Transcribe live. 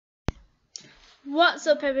What's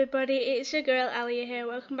up everybody, it's your girl Alia here,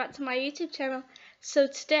 welcome back to my YouTube channel. So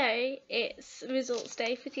today it's results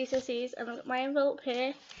day for GCSEs and I've got my envelope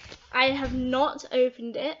here. I have not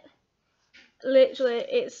opened it, literally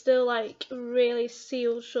it's still like really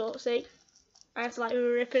sealed shut, see, I have to like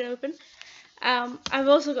rip it open. I've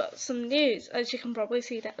also got some news, as you can probably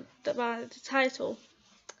see that by the title.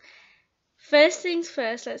 First things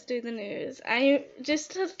first, let's do the news. I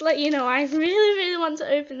just to let you know, I really want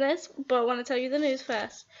to open this, but I want to tell you the news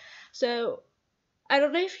first. So, I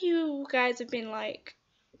don't know if you guys have been like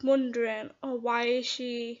wondering, oh, why is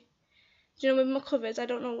she, you know, with my covers, I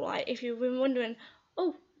don't know, like, if you've been wondering,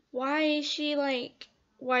 oh, why is she like,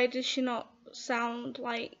 why does she not sound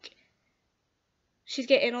like she's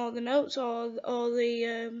getting all the notes or all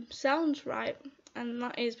the sounds right? And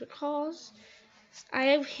that is because I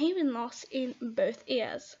have hearing loss in both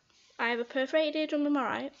ears. I have a perforated eardrum in my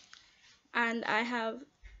right, and I have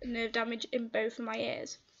nerve damage in both of my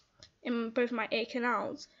ears, in both of my ear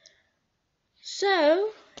canals. So,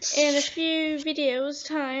 in a few videos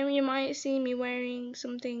time, you might see me wearing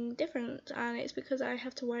something different, and it's because I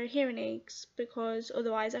have to wear hearing aids, because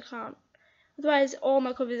otherwise I can't. Otherwise, all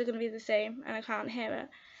my covers are going to be the same, and I can't hear it.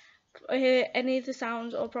 I hear any of the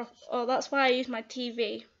sounds, or that's why I use my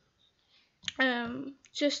TV.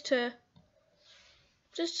 Just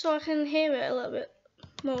so I can hear it a little bit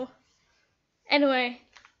more. Anyway,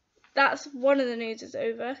 that's one of the news is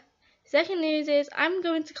over. Second news is I'm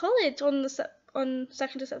going to college on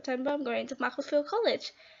 2nd of September. I'm going to Macclesfield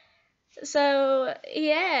College. So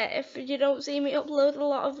yeah, if you don't see me upload a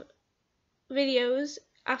lot of videos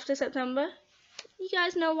after September, you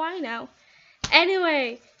guys know why now.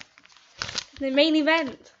 Anyway, the main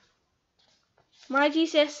event, my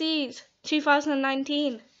GCSEs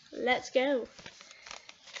 2019. Let's go.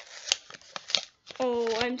 Oh,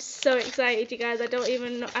 I'm so excited, you guys. I don't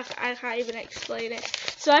even know. I can't even explain it.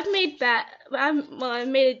 So I've made I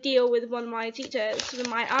made a deal with one of my teachers, with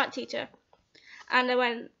my art teacher, and I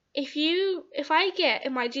went, if I get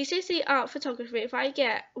in my GCSE art photography, if I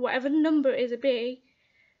get whatever number is a B,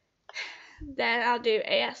 then I'll do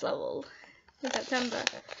AS level in September.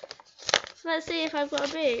 So let's see if I've got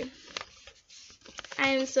a B.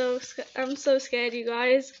 I'm so scared, you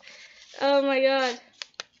guys. Oh my god.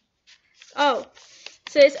 Oh,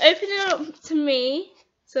 so it's opening up to me.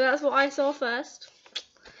 So that's what I saw first.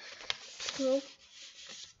 Cool.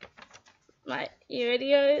 Right, you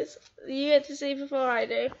ready, guys? You get to see before I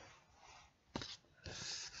do.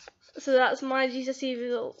 So that's my GCSE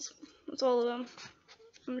results. That's all of them,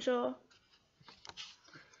 I'm sure.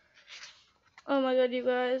 Oh my god, you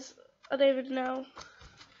guys. I don't even know.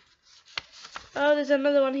 Oh, there's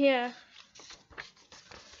another one here.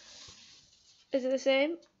 Is it the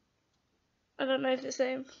same? I don't know if it's the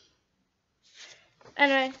same.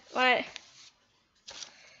 Anyway, right.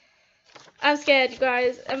 I'm scared, you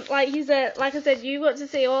guys. Like I said, you got to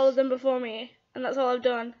see all of them before me, and that's all I've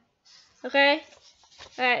done. Okay?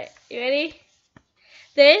 Alright, you ready?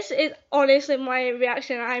 This is honestly my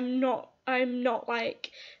reaction. I'm not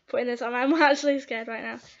like putting this on. I'm actually scared right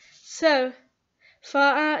now. So, for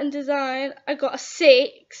art and design, I got a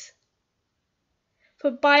 6.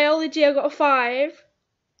 For biology, I got a 5.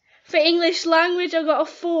 For English language, I got a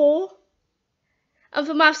 4. And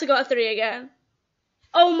for maths, I got a 3 again.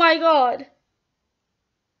 Oh my god.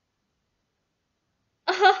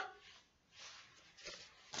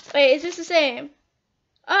 Wait, is this the same?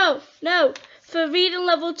 Oh, no. For reading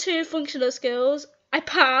level 2 functional skills, I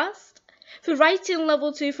passed. For writing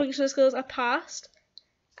level 2 functional skills, I passed.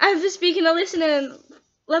 And for speaking and listening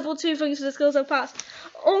level 2 functional skills, I passed.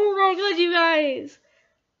 Oh my god, you guys.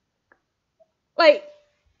 Like,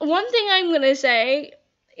 one thing I'm going to say,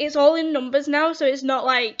 it's all in numbers now, so it's not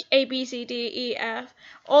like A, B, C, D, E, F,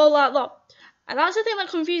 all that lot. And that's the thing that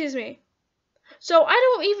confuses me. So I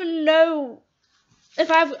don't even know if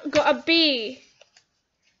I've got a B.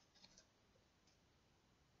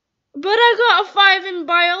 But I got a 5 in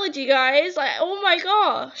biology, guys. Like, oh my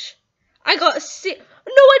gosh. I got a 6.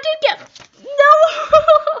 No, I did get... No!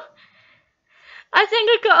 I think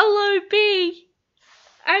I got a low B.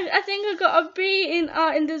 I think I got a B in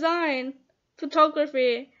art and design.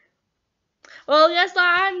 Photography. Well, yes,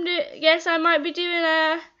 I might be doing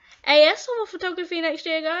a AS level photography next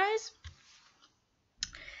year, guys.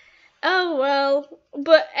 Oh well,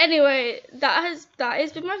 but anyway, that has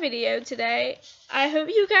been my video today. I hope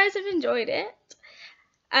you guys have enjoyed it.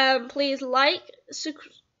 Please like,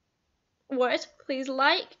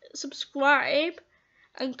 subscribe,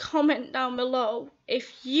 and comment down below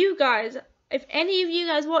if any of you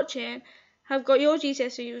guys watching have got your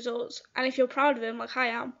GCSE results, and if you're proud of them like I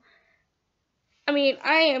am. I mean,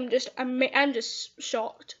 I'm just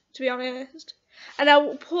shocked, to be honest. And I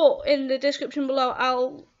will put in the description below,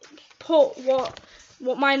 I'll put what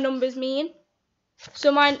my numbers mean.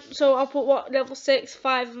 So I'll put what level 6,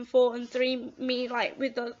 5 and 4 and 3 mean, like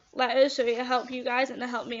with the letters, so it'll help you guys and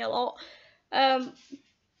it'll help me a lot. But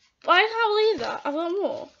I can't believe that. I've got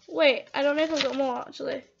more. Wait, I don't know if I've got more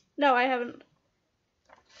actually. No, I haven't.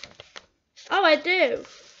 Oh, I do.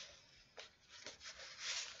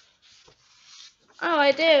 Oh,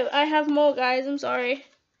 I do. I have more, guys. I'm sorry.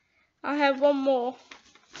 I have one more.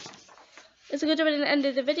 It's a good job I didn't end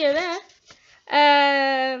the video there.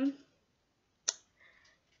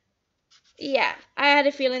 Yeah, I had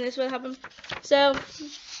a feeling this would happen. So,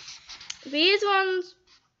 these ones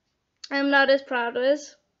I'm not as proud of.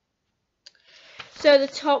 So the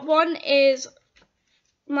top one is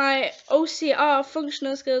my OCR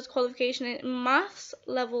functional skills qualification in maths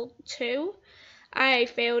level 2. I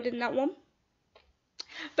failed in that one.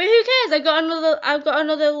 But who cares? I've got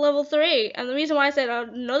another level 3, and the reason why I said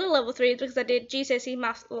another level 3 is because I did GCSE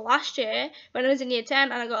maths last year when I was in year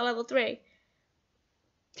 10 and I got a level 3.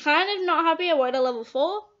 Kind of not happy I wanted a level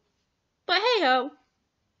 4, but hey ho,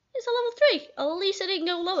 it's a level 3. At least I didn't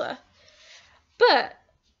go lower. But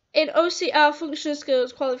in OCR functional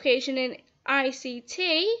skills qualification in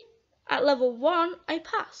ICT at level 1, I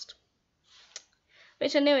passed,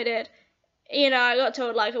 which I knew I did. You know, I got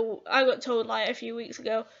told like a few weeks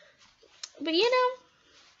ago, but you know,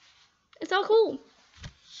 it's all cool.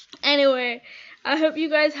 Anyway, I hope you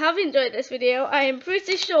guys have enjoyed this video. I am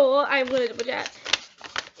pretty sure I'm gonna double check.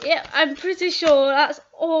 Yeah, I'm pretty sure that's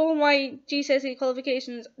all my GCSE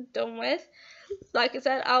qualifications done with. Like I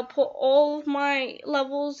said, I'll put all of my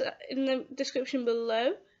levels in the description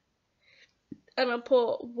below, and I'll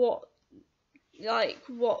put what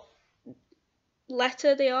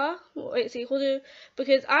letter they are, what it's equal to,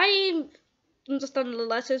 because I understand the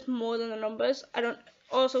letters more than the numbers. I don't.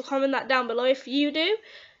 Also comment that down below if you do.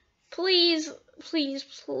 Please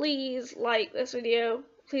like this video.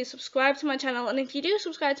 Please subscribe to my channel, and if you do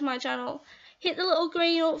subscribe to my channel, hit the little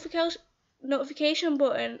grey notification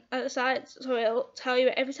button at the side so it'll tell you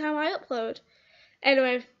every time I upload.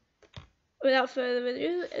 Anyway, without further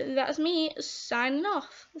ado, that's me signing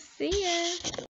off. See ya.